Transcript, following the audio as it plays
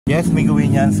Yes,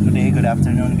 Mygonians, good day, good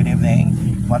afternoon, good evening.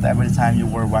 Whatever time you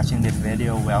were watching this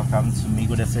video, welcome to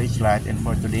MIGO-THE Searchlight. And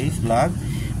for today's vlog,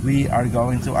 we are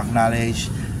going to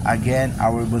acknowledge again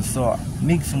our bunso,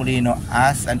 Mygz Molino,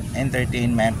 as an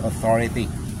entertainment authority.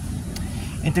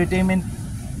 Entertainment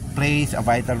plays a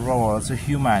vital role to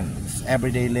humans'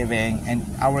 everyday living, and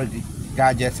our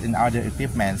gadgets and other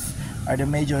equipments are the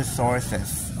major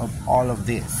sources of all of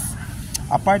this.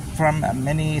 Apart from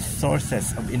many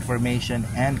sources of information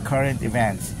and current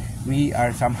events, we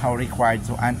are somehow required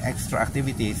to earn extra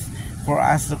activities for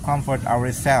us to comfort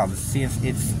ourselves, since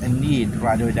it's a need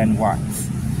rather than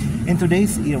wants. In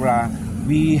today's era,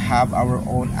 we have our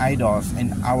own idols,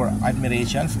 and our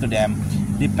admirations to them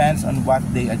depends on what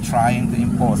they are trying to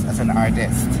impose as an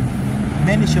artist.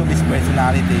 Many showbiz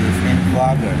personalities and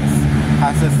bloggers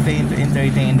have sustained to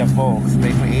entertain the folks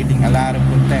by creating a lot of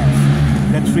content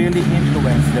that really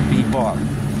influence the people.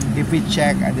 If we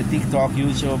check at the TikTok,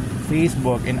 YouTube,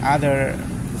 Facebook, and other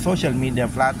social media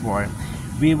platforms,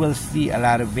 we will see a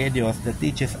lot of videos that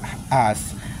teaches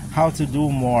us how to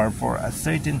do more for a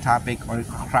certain topic or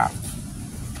craft.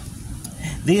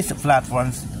 These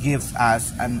platforms gives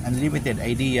us an unlimited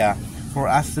idea for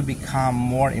us to become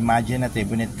more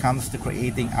imaginative when it comes to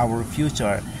creating our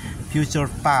future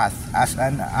path as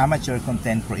an amateur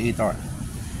content creator.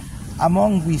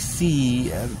 Among we see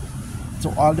to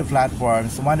all the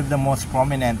platforms, one of the most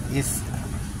prominent is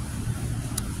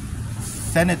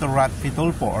Senator Rafi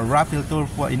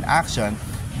Tulfo in action,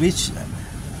 which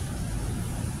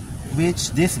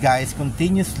this guy is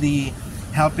continuously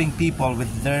helping people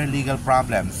with their legal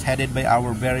problems, headed by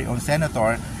our very own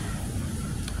Senator.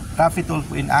 Rafi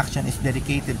Tulfo in action is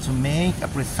dedicated to make a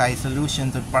precise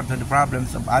solution to the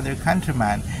problems of other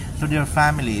countrymen, to their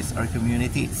families or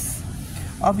communities.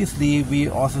 Obviously, we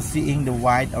are also seeing the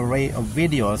wide array of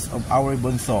videos of our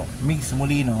bunso, Mygz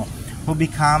Molino, who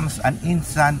becomes an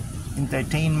instant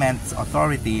entertainment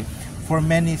authority for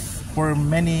many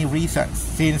reasons,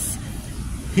 since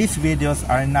his videos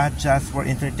are not just for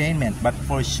entertainment, but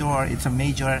for sure it's a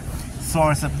major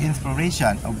source of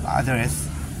inspiration of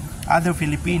other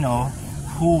Filipino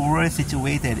who were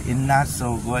situated in not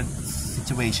so good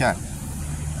situation.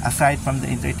 Aside from the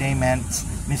entertainment,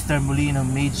 Mr. Molino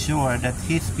made sure that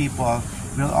his people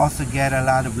will also get a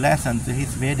lot of lessons to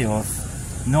his videos,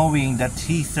 knowing that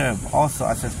he served also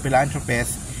as a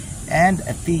philanthropist and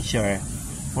a teacher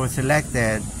for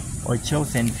selected or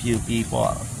chosen few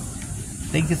people.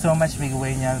 Thank you so much,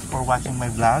 Mygonians, for watching my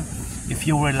vlog. If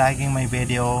you were liking my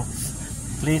videos,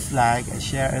 please like,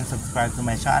 share, and subscribe to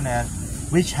my channel,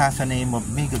 which has a name of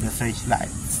MIGO-THE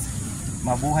Searchlight.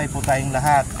 Mabuhay po tayong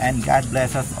lahat, and God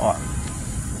bless us all.